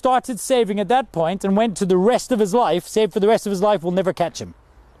brother who started saving at that point and went to the rest of his life, saved for the rest of his life, will never catch him.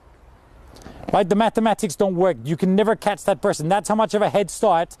 Right? The mathematics don't work. You can never catch that person. That's how much of a head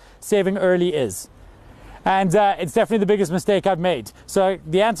start saving early is. And it's definitely the biggest mistake I've made. So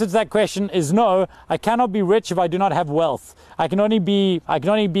the answer to that question is no, I cannot be rich if I do not have wealth. I can only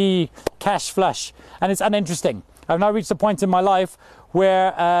be cash flush. And it's uninteresting. I've now reached a point in my life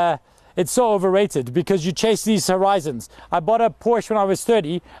where it's so overrated because you chase these horizons. I bought a Porsche when I was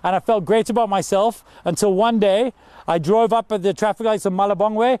 30 and I felt great about myself until one day I drove up at the traffic lights of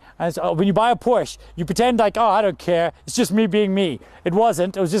Malabongwe, and when you buy a Porsche, you pretend like, oh, I don't care. It's just me being me. It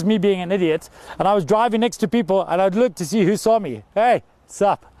wasn't. It was just me being an idiot. And I was driving next to people, and I'd look to see who saw me. Hey,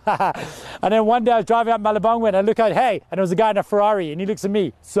 sup? And then one day I was driving up Malabongwe, and I look out, hey, and there was a guy in a Ferrari, and he looks at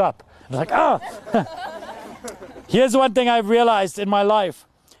me, sup? I was like, oh. Here's one thing I've realized in my life,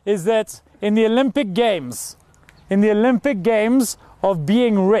 is that in the Olympic Games of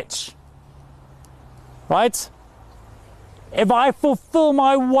being rich, right? If I fulfill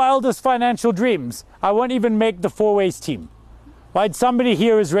my wildest financial dreams, I won't even make the 4-ways team. Right? Somebody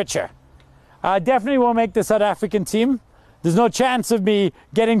here is richer. I definitely won't make the South African team. There's no chance of me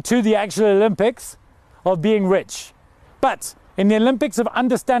getting to the actual Olympics of being rich. But in the Olympics of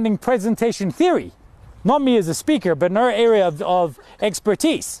understanding presentation theory, not me as a speaker, but in our area of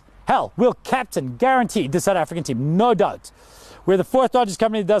expertise, hell, we'll captain, guaranteed, the South African team, no doubt. We're the fourth largest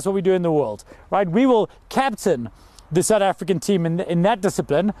company that does what we do in the world, right? We will captain the South African team in that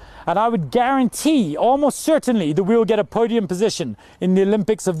discipline, and I would guarantee, almost certainly, that we will get a podium position in the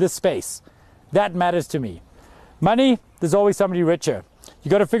Olympics of this space. That matters to me. Money, there's always somebody richer. You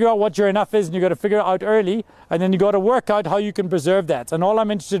got to figure out what your enough is, and you got to figure it out early, and then you got to work out how you can preserve that. And all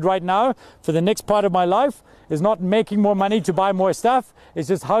I'm interested right now for the next part of my life is not making more money to buy more stuff. It's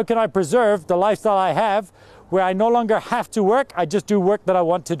just how can I preserve the lifestyle I have where I no longer have to work, I just do work that I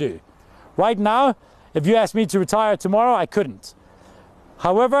want to do. Right now, if you asked me to retire tomorrow, I couldn't.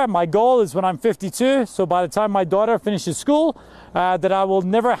 However, my goal is when I'm 52, so by the time my daughter finishes school, that I will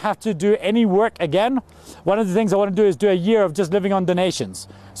never have to do any work again. One of the things I want to do is do a year of just living on donations.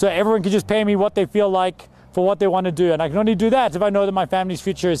 So everyone can just pay me what they feel like for what they want to do. And I can only do that if I know that my family's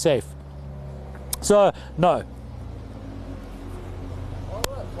future is safe. So, no.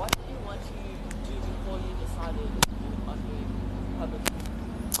 What did you want to do before you decided on being public?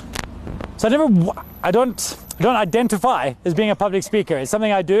 So I don't identify as being a public speaker. It's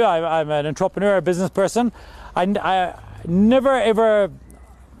something I do. I'm an entrepreneur, a business person. I never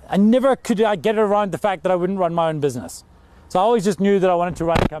could get around the fact that I wouldn't run my own business. So I always just knew that I wanted to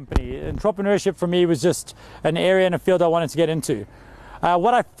run a company. Entrepreneurship for me was just an area and a field I wanted to get into.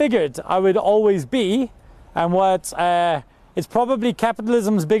 What I figured I would always be, and what it's probably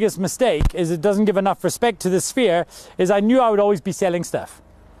capitalism's biggest mistake, is it doesn't give enough respect to this sphere, is I knew I would always be selling stuff.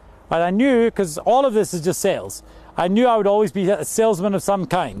 But I knew, because all of this is just sales, I knew I would always be a salesman of some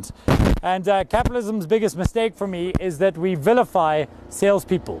kind. And capitalism's biggest mistake for me is that we vilify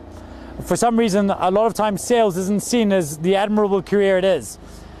salespeople. For some reason, a lot of times sales isn't seen as the admirable career it is.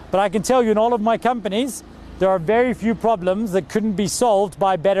 But I can tell you in all of my companies, there are very few problems that couldn't be solved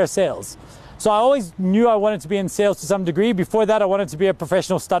by better sales. So I always knew I wanted to be in sales to some degree. Before that, I wanted to be a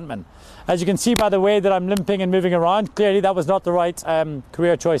professional stuntman. As you can see by the way that I'm limping and moving around, clearly that was not the right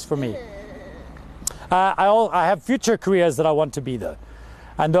career choice for me. I have future careers that I want to be though,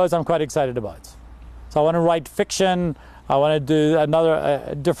 and those I'm quite excited about. So I want to write fiction. I want to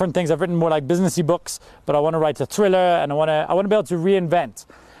do different things. I've written more like businessy books, but I want to write a thriller, and I want to be able to reinvent.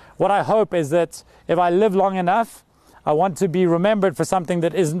 What I hope is that if I live long enough, I want to be remembered for something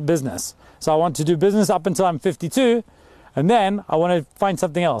that isn't business. So I want to do business up until I'm 52, and then I want to find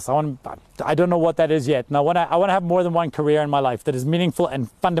something else. I don't know what that is yet, and I want to have more than one career in my life that is meaningful and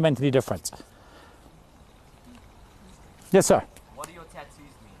fundamentally different. Yes, sir. What do your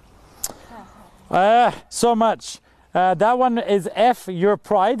tattoos mean? So much. That one is F, your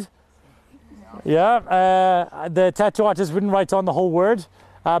pride. Yeah, the tattoo artist wouldn't write on the whole word,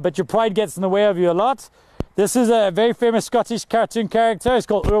 but your pride gets in the way of you a lot. This is a very famous Scottish cartoon character. It's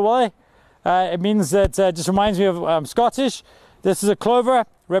called Urwale. It means that, just reminds me of Scottish. This is a clover,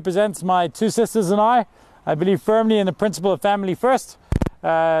 represents my two sisters and I. I believe firmly in the principle of family first.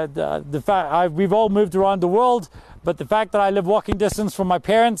 We've all moved around the world, but the fact that I live walking distance from my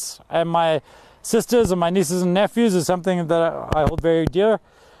parents and my sisters and my nieces and nephews is something that I hold very dear.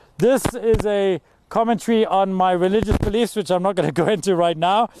 This is a commentary on my religious beliefs, which I'm not going to go into right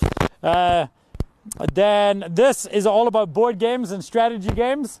now. Then this is all about board games and strategy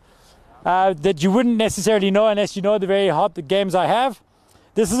games that you wouldn't necessarily know unless you know the very hot games I have.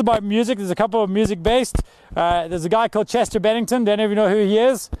 This is about music. There's a couple of music based. There's a guy called Chester Bennington. Do any of you know who he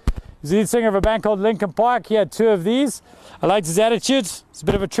is? He's the lead singer of a band called Linkin Park. He had two of these. I liked his attitude. It's a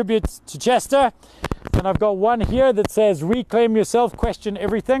bit of a tribute to Chester. And I've got one here that says, reclaim yourself, question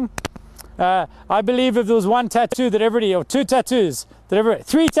everything. I believe if there was one tattoo that everybody, or two tattoos,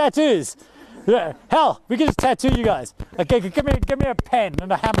 three tattoos. Hell, we could just tattoo you guys. Okay, give me a pen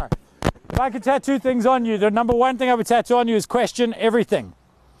and a hammer. If I could tattoo things on you, the number one thing I would tattoo on you is question everything.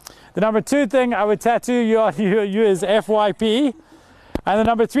 The number two thing I would tattoo you is FYP. And the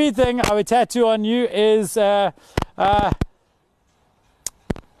number three thing I would tattoo on you is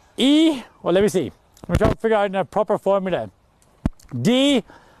E, well, let me see. I'm trying to figure out a proper formula. D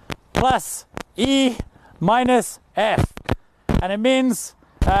plus E minus F. And it means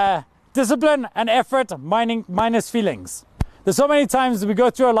discipline and effort minus feelings. There's so many times we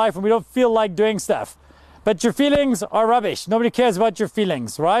go through our life and we don't feel like doing stuff. But your feelings are rubbish. Nobody cares about your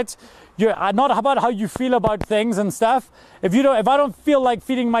feelings, right? You're not about how you feel about things and stuff. If I don't feel like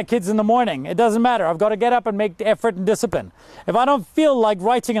feeding my kids in the morning, it doesn't matter. I've got to get up and make the effort and discipline. If I don't feel like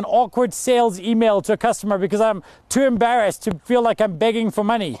writing an awkward sales email to a customer because I'm too embarrassed to feel like I'm begging for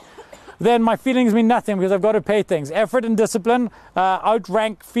money, then my feelings mean nothing because I've got to pay things. Effort and discipline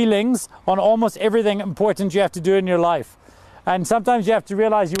outrank feelings on almost everything important you have to do in your life. And sometimes you have to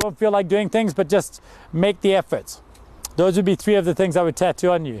realize you won't feel like doing things, but just make the effort. Those would be 3 of the things I would tattoo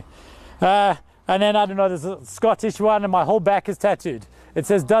on you. And then, I don't know, there's a Scottish one and my whole back is tattooed. It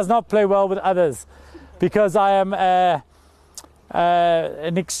says, does not play well with others, because I am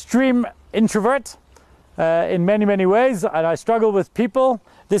an extreme introvert in many, many ways, and I struggle with people.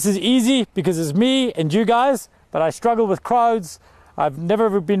 This is easy because it's me and you guys, but I struggle with crowds. I've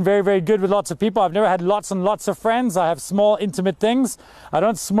never been very, very good with lots of people. I've never had lots and lots of friends. I have small, intimate things. I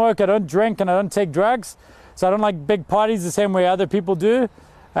don't smoke, I don't drink, and I don't take drugs. So I don't like big parties the same way other people do.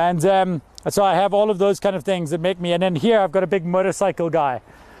 And so I have all of those kind of things that make me. And then here I've got a big motorcycle guy,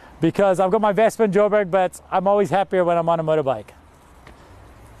 because I've got my Vespa and Joburg, but I'm always happier when I'm on a motorbike.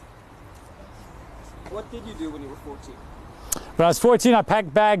 What did you do when you were 14? When I was 14, I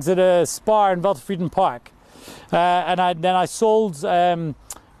packed bags at a spa in Weltevreden Park. And then I sold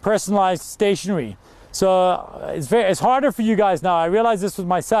personalized stationery. So it's harder for you guys now. I realized this with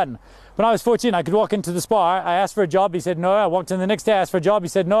my son. When I was 14, I could walk into the spa. I asked for a job. He said no. I walked in the next day, asked for a job. He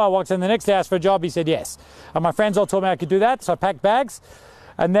said no. I walked in the next day, asked for a job. He said yes. And my friends all told me I could do that. So I packed bags.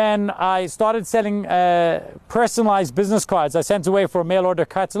 And then I started selling personalized business cards. I sent away for a mail order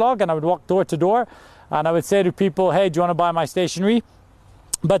catalog, and I would walk door to door. And I would say to people, hey, do you want to buy my stationery?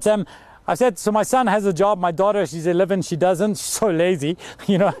 But I said, so my son has a job. My daughter, she's 11. She doesn't. She's so lazy.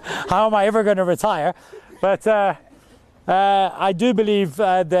 You know, how am I ever going to retire? But I do believe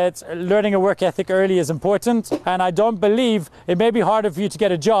that learning a work ethic early is important. And I don't believe it may be harder for you to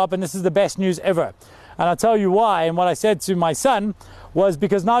get a job. And this is the best news ever. And I'll tell you why. And what I said to my son was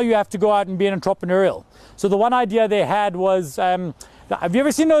because now you have to go out and be an entrepreneurial. So the one idea they had was, have you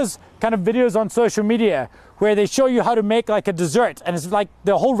ever seen those kind of videos on social media where they show you how to make like a dessert, and it's like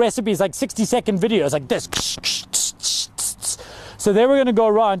the whole recipe is like 60-second videos like this. So they were going to go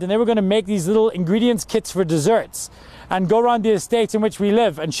around and they were going to make these little ingredients kits for desserts and go around the estates in which we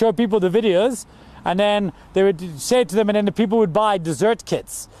live and show people the videos, and then they would say it to them, and then the people would buy dessert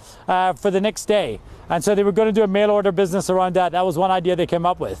kits for the next day. And so they were going to do a mail order business around that. That was one idea they came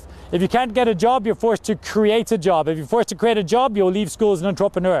up with. If you can't get a job, you're forced to create a job. If you're forced to create a job, you'll leave school as an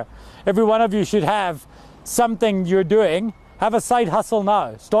entrepreneur. Every one of you should have something you're doing. Have a side hustle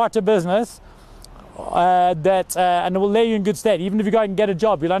now. Start a business and it will lay you in good stead. Even if you go out and get a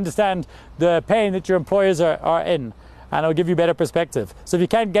job, you'll understand the pain that your employers are in, and it'll give you better perspective. So if you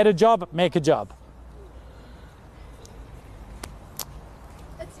can't get a job, make a job.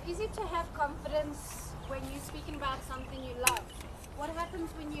 It's easy to have confidence when you're speaking about something you love. What happens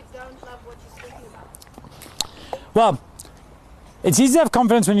when you don't love what you're speaking about? Well, it's easy to have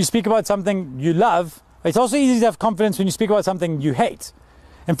confidence when you speak about something you love. It's also easy to have confidence when you speak about something you hate.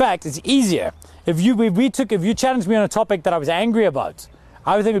 In fact, it's easier. If you challenged me on a topic that I was angry about,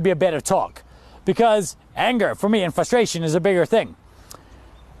 I would think it would be a better talk. Because anger, for me, and frustration is a bigger thing.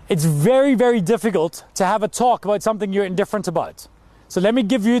 It's very, very difficult to have a talk about something you're indifferent about. So let me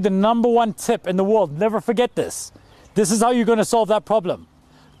give you the #1 tip in the world. Never forget this. This is how you're going to solve that problem.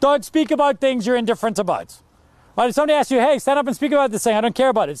 Don't speak about things you're indifferent about. Right? If somebody asks you, hey, stand up and speak about this thing, I don't care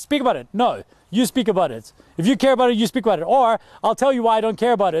about it. Speak about it. No, you speak about it. If you care about it, you speak about it. Or I'll tell you why I don't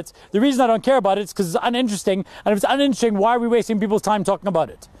care about it. The reason I don't care about it is because it's uninteresting. And if it's uninteresting, why are we wasting people's time talking about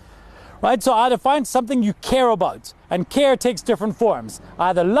it? Right? So either find something you care about. And care takes different forms. I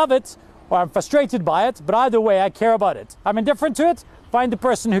either love it or I'm frustrated by it. But either way, I care about it. I'm indifferent to it. Find the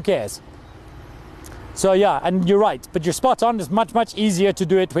person who cares. So yeah, and you're right. But you're spot on. It's much, much easier to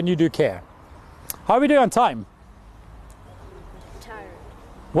do it when you do care. How are we doing on time? Tired.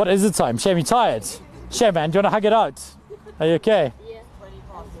 What is the time? Shame, you tired? Shame, man, do you want to hug it out? Are you okay? Yeah.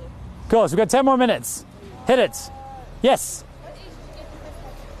 Cool, so we've got 10 more minutes. Hit it. Yes.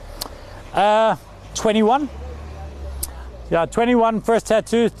 21. Yeah, 21 first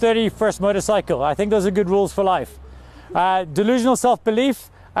tattoo, 30 first motorcycle. I think those are good rules for life. Delusional self-belief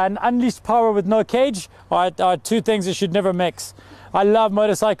and unleashed power with no cage are 2 things that should never mix. I love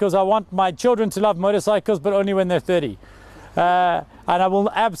motorcycles. I want my children to love motorcycles, but only when they're 30. And I will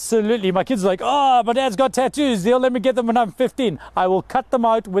absolutely, my kids are like, oh, my dad's got tattoos. They'll let me get them when I'm 15. I will cut them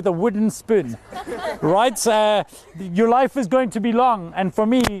out with a wooden spoon. Right? Your life is going to be long. And for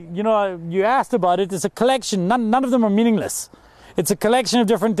me, you know, you asked about it. It's a collection. None of them are meaningless. It's a collection of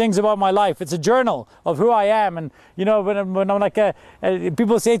different things about my life. It's a journal of who I am. And, you know, when I'm like,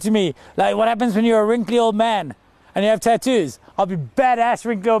 people say to me, like, what happens when you're a wrinkly old man and you have tattoos? I'll be badass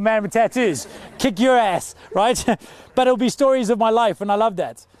wrinkly old man with tattoos. Kick your ass, right? But it'll be stories of my life, and I love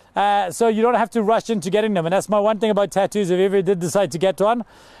that. so you don't have to rush into getting them. And that's my one thing about tattoos. If you ever did decide to get one,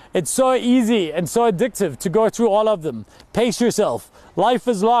 it's so easy and so addictive to go through all of them. Pace yourself. Life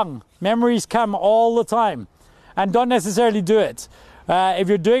is long. Memories come all the time. And don't necessarily do it. If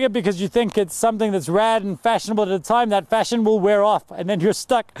you're doing it because you think it's something that's rad and fashionable at the time, that fashion will wear off and then you're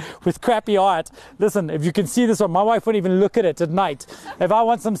stuck with crappy art. Listen, if you can see this one, my wife wouldn't even look at it at night. If I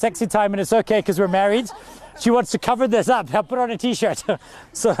want some sexy time and it's okay because we're married, she wants to cover this up. I'll put on a t-shirt.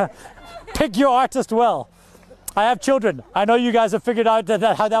 So pick your artist well. I have children. I know you guys have figured out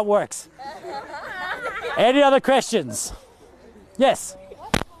how that works. Any other questions? Yes.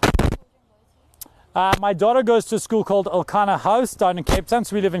 My daughter goes to a school called Elkanah House down in Cape Town,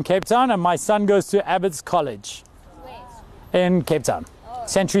 so we live in Cape Town, and my son goes to Abbott's College in Cape Town,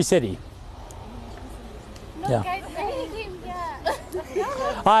 Century City. Yeah.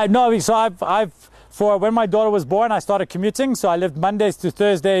 No, so I've for when my daughter was born, I started commuting, so I lived Mondays to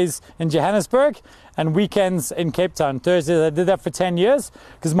Thursdays in Johannesburg and weekends in Cape Town. Thursdays, I did that for 10 years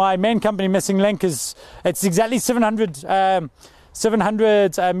because my main company, Missing Link, it's exactly 700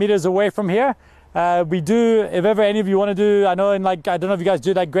 meters away from here. We do, if ever any of you want to do, I don't know if you guys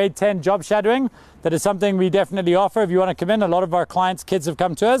do like grade 10 job shadowing. That is something we definitely offer if you want to come in. A lot of our clients' kids have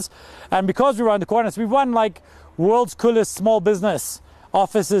come to us. And because we're around the corner, so we've won like world's coolest small business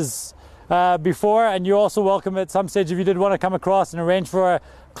offices before. And you're also welcome at some stage if you did want to come across and arrange for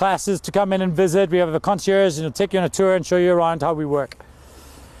classes to come in and visit. We have a concierge and we'll take you on a tour and show you around how we work.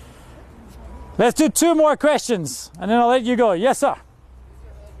 Let's do 2 more questions and then I'll let you go. Yes, sir.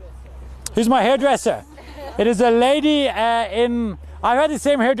 Who's my hairdresser? It is a lady I've had the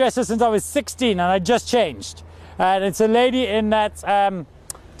same hairdresser since I was 16 and I just changed. And it's a lady in that,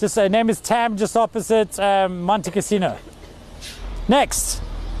 her name is Tam, just opposite Monte Casino. Next.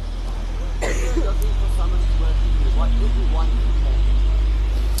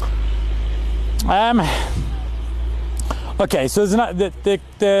 Okay, so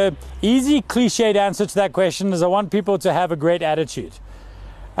the easy cliched answer to that question is I want people to have a great attitude.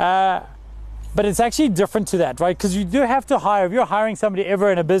 But it's actually different to that, right? Because you do have to hire, if you're hiring somebody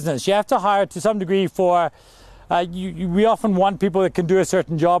ever in a business, you have to hire to some degree for, we often want people that can do a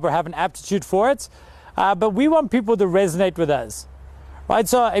certain job or have an aptitude for it. But we want people to resonate with us, right?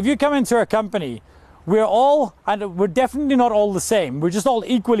 So if you come into a company, we're definitely not all the same. We're just all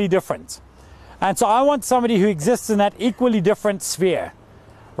equally different. And so I want somebody who exists in that equally different sphere,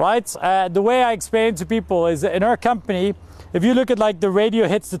 right? The way I explain to people is that in our company, if you look at like the radio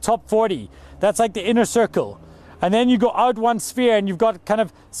hits, the top 40, that's like the inner circle. And then you go out one sphere and you've got kind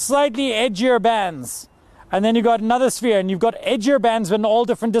of slightly edgier bands. And then you've got another sphere and you've got edgier bands in all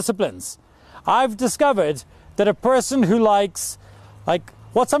different disciplines. I've discovered that a person who likes, like,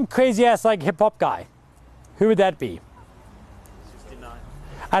 what's some crazy ass like hip hop guy? Who would that be? 69.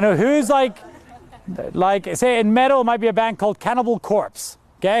 I know who's like say in metal, it might be a band called Cannibal Corpse.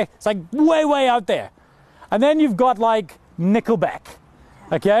 Okay? It's like way out there. And then you've got like Nickelback.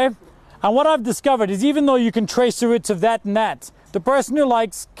 Okay? And what I've discovered is even though you can trace the roots of that and that, the person who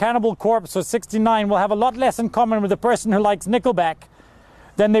likes Cannibal Corpse or 69 will have a lot less in common with the person who likes Nickelback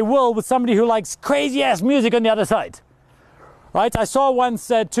than they will with somebody who likes crazy ass music on the other side. Right? I saw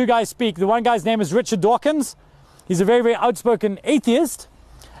once 2 guys speak. The one guy's name is Richard Dawkins. He's a very outspoken atheist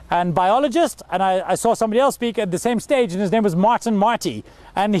and biologist. And I saw somebody else speak at the same stage and his name was Martin Marty.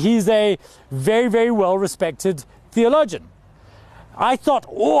 And he's a very well respected theologian. I thought,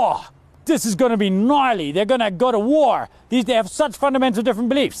 oh, this is going to be gnarly. They're going to go to war. They have such fundamental different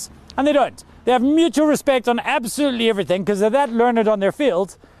beliefs. And they don't. They have mutual respect on absolutely everything because they're that learned on their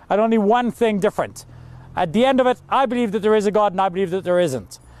field and only one thing different. At the end of it, I believe that there is a God and I believe that there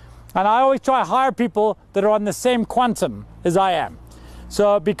isn't. And I always try to hire people that are on the same quantum as I am.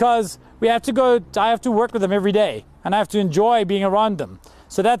 So because I have to work with them every day and I have to enjoy being around them.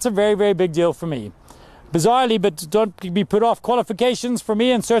 So that's a very big deal for me. Bizarrely, but don't be put off, qualifications for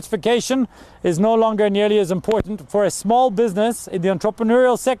me and certification is no longer nearly as important for a small business in the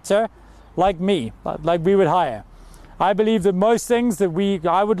entrepreneurial sector like me, like we would hire. I believe that most things that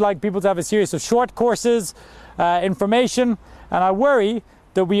I would like people to have a series of short courses, information, and I worry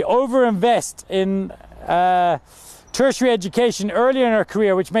that we overinvest in tertiary education earlier in our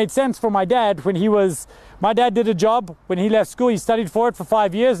career, which made sense for my dad when my dad did a job when he left school. He studied for it for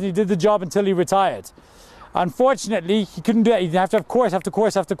 5 years and he did the job until he retired. Unfortunately, he couldn't do it. He'd have to have course after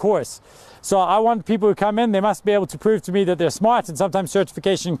course after course. So I want people who come in, they must be able to prove to me that they're smart, and sometimes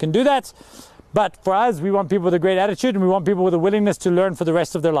certification can do that. But for us, we want people with a great attitude and we want people with a willingness to learn for the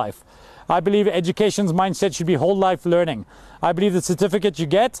rest of their life. I believe education's mindset should be whole life learning. I believe the certificate you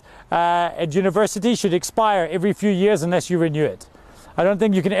get at university should expire every few years unless you renew it. I don't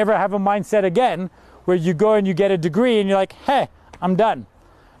think you can ever have a mindset again where you go and you get a degree and you're like, hey, I'm done.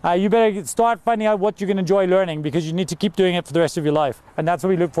 You better start finding out what you can enjoy learning, because you need to keep doing it for the rest of your life. And that's what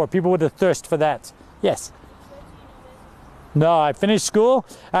we look for, people with a thirst for that. Yes? No, I finished school.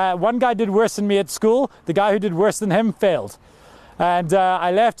 One guy did worse than me at school. The guy who did worse than him failed. And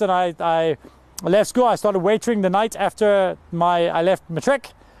I left, and I left school. I started waitering the night after I left matric.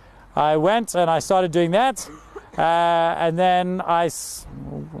 I went and I started doing that. And then I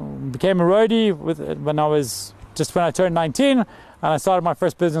became a roadie when I turned 19, and I started my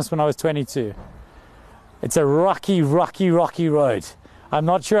first business when I was 22. It's a rocky, rocky, rocky road. I'm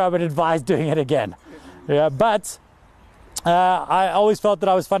not sure I would advise doing it again. Yeah, but I always felt that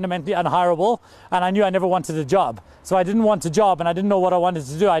I was fundamentally unhireable, and I knew I never wanted a job. So I didn't want a job, and I didn't know what I wanted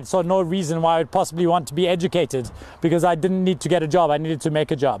to do. I saw no reason why I would possibly want to be educated, because I didn't need to get a job. I needed to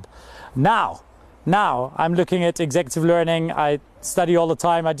make a job. Now I'm looking at executive learning. I study all the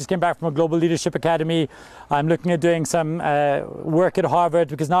time. I just came back from a global leadership academy. I'm looking at doing some work at Harvard,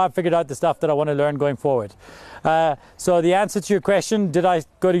 because now I've figured out the stuff that I want to learn going forward. So the answer to your question, did I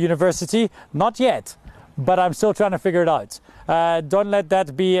go to university? Not yet, but I'm still trying to figure it out. Don't let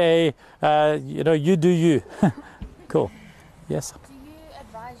that be a, you do you. Cool. Yes? Do you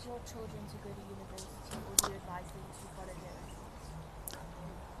advise your children to go to university, or do you advise them to follow their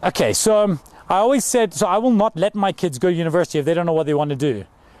own? Okay, so I always said, so I will not let my kids go to university if they don't know what they want to do.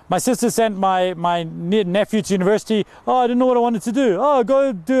 My sister sent my nephew to university. Oh, I didn't know what I wanted to do. Oh,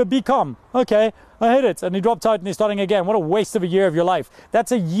 go do a BCom. Okay, I hit it. And he dropped out and he's starting again. What a waste of a year of your life.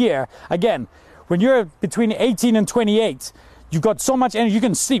 That's a year. Again, when you're between 18 and 28, you've got so much energy. You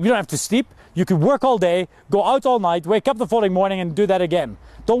can sleep. You don't have to sleep. You can work all day, go out all night, wake up the following morning and do that again.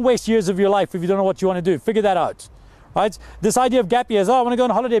 Don't waste years of your life if you don't know what you want to do. Figure that out. Right? This idea of gap years, oh, I want to go on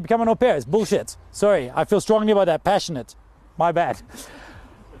holiday, become an au pair, is bullshit. Sorry, I feel strongly about that, passionate. My bad.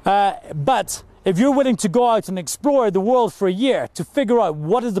 But if you're willing to go out and explore the world for a year to figure out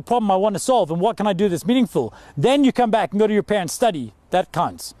what is the problem I want to solve and what can I do that's meaningful, then you come back and go to your parents, study. That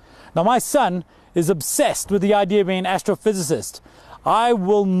counts. Now, my son is obsessed with the idea of being an astrophysicist. I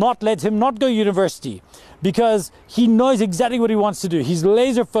will not let him not go to university, because he knows exactly what he wants to do. He's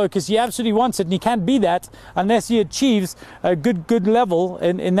laser focused. He absolutely wants it, and he can't be that unless he achieves a good level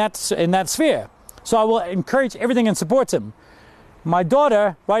in that sphere. So I will encourage everything and support him. My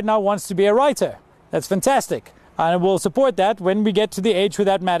daughter right now wants to be a writer. That's fantastic. And I will support that when we get to the age where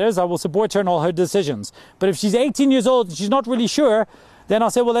that matters. I will support her in all her decisions. But if she's 18 years old and she's not really sure, then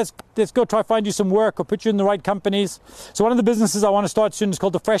I'll say, well, let's go try find you some work or put you in the right companies. So one of the businesses I want to start soon is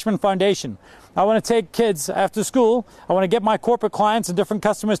called the Freshman Foundation. I want to take kids after school. I want to get my corporate clients and different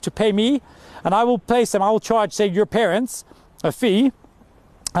customers to pay me, and I will place them. I will charge, say, your parents a fee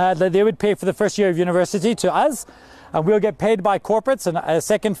that they would pay for the first year of university to us, and we'll get paid by corporates and a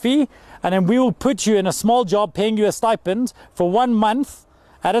second fee, and then we will put you in a small job paying you a stipend for 1 month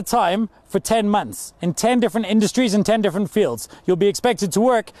at a time for 10 months in 10 different industries and 10 different fields. You'll be expected to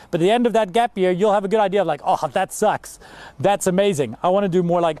work, but at the end of that gap year, you'll have a good idea of like, oh, that sucks. That's amazing. I want to do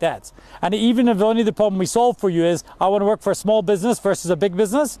more like that. And even if only the problem we solve for you is, I want to work for a small business versus a big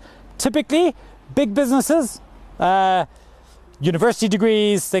business. Typically, big businesses, university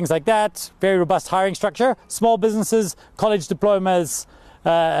degrees, things like that, very robust hiring structure. Small businesses, college diplomas,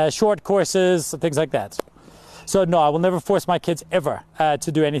 short courses, things like that. So no, I will never force my kids ever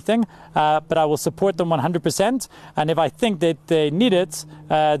to do anything, but I will support them 100%. And if I think that they need it,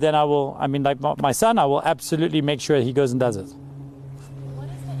 then I will, like my son, I will absolutely make sure he goes and does it. What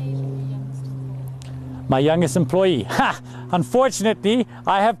is the age of your youngest employee? My youngest employee? Unfortunately,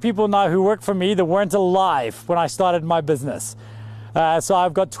 I have people now who work for me that weren't alive when I started my business. So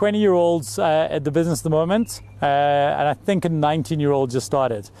I've got 20-year-olds at the business at the moment, and I think a 19-year-old just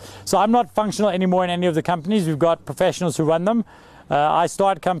started. So I'm not functional anymore in any of the companies. We've got professionals who run them. I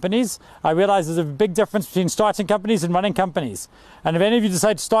start companies. I realize there's a big difference between starting companies and running companies. And if any of you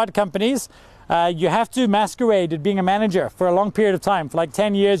decide to start companies, you have to masquerade at being a manager for a long period of time. For like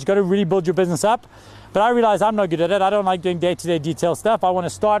 10 years, you've got to really build your business up. But I realize I'm not good at it. I don't like doing day-to-day detail stuff. I want to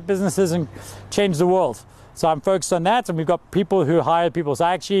start businesses and change the world. So I'm focused on that, and we've got people who hire people. So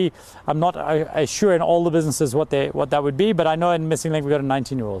actually, I'm not sure in all the businesses what that would be, but I know in Missing Link we've got a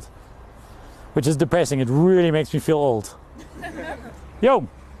 19-year-old, which is depressing. It really makes me feel old. Yo.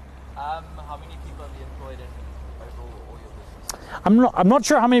 How many people have you employed in overall all your businesses? I'm not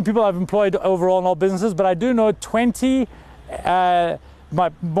sure how many people I've employed overall in all businesses, but I do know 20. My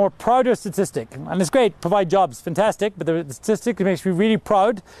more prouder statistic, and it's great, provide jobs, fantastic, but the statistic that makes me really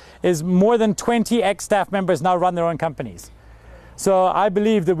proud is more than 20 ex-staff members now run their own companies. So I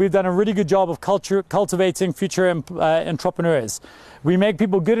believe that we've done a really good job of cultivating future entrepreneurs. We make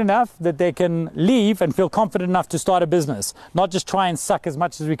people good enough that they can leave and feel confident enough to start a business, not just try and suck as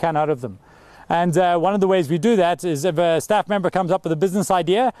much as we can out of them. And one of the ways we do that is if a staff member comes up with a business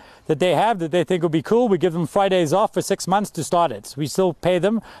idea that they have that they think will be cool, we give them Fridays off for 6 months to start it. We still pay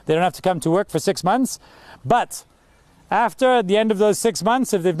them. They don't have to come to work for 6 months. But after the end of those 6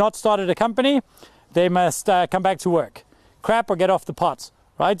 months, if they've not started a company, they must come back to work. Crap or get off the pot.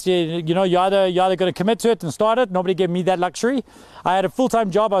 Right? You know, you're either going to commit to it and start it. Nobody gave me that luxury. I had a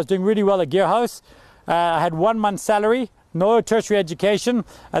full-time job. I was doing really well at Gearhouse. I had 1 month's salary. No tertiary education.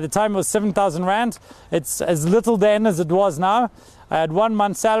 At the time it was 7,000 Rand. It's as little then as it was now. I had 1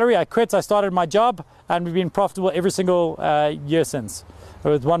 month's salary. I quit. I started my job and we've been profitable every single year since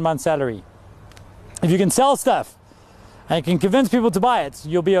with 1 month's salary. If you can sell stuff and you can convince people to buy it,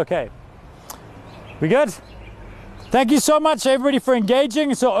 you'll be okay. We good? Thank you so much everybody for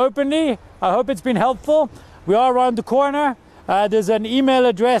engaging so openly. I hope it's been helpful. We are around the corner. There's an email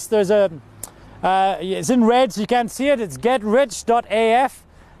address. It's in red so you can't see it. It's getrich.af.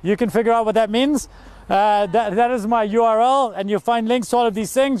 You can figure out what that means. That is my URL, and you'll find links to all of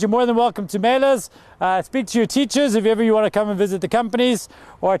these things. You're more than welcome to mail us. Speak to your teachers if ever you want to come and visit the companies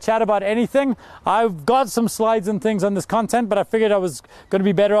or chat about anything. I've got some slides and things on this content, but I figured I was going to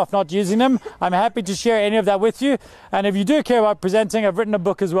be better off not using them. I'm happy to share any of that with you. And if you do care about presenting, I've written a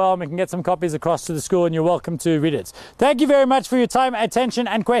book as well, and we can get some copies across to the school, and you're welcome to read it. Thank you very much for your time, attention,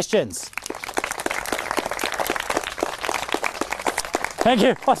 and questions. Thank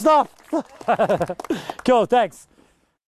you. Oh, stop. Cool, thanks.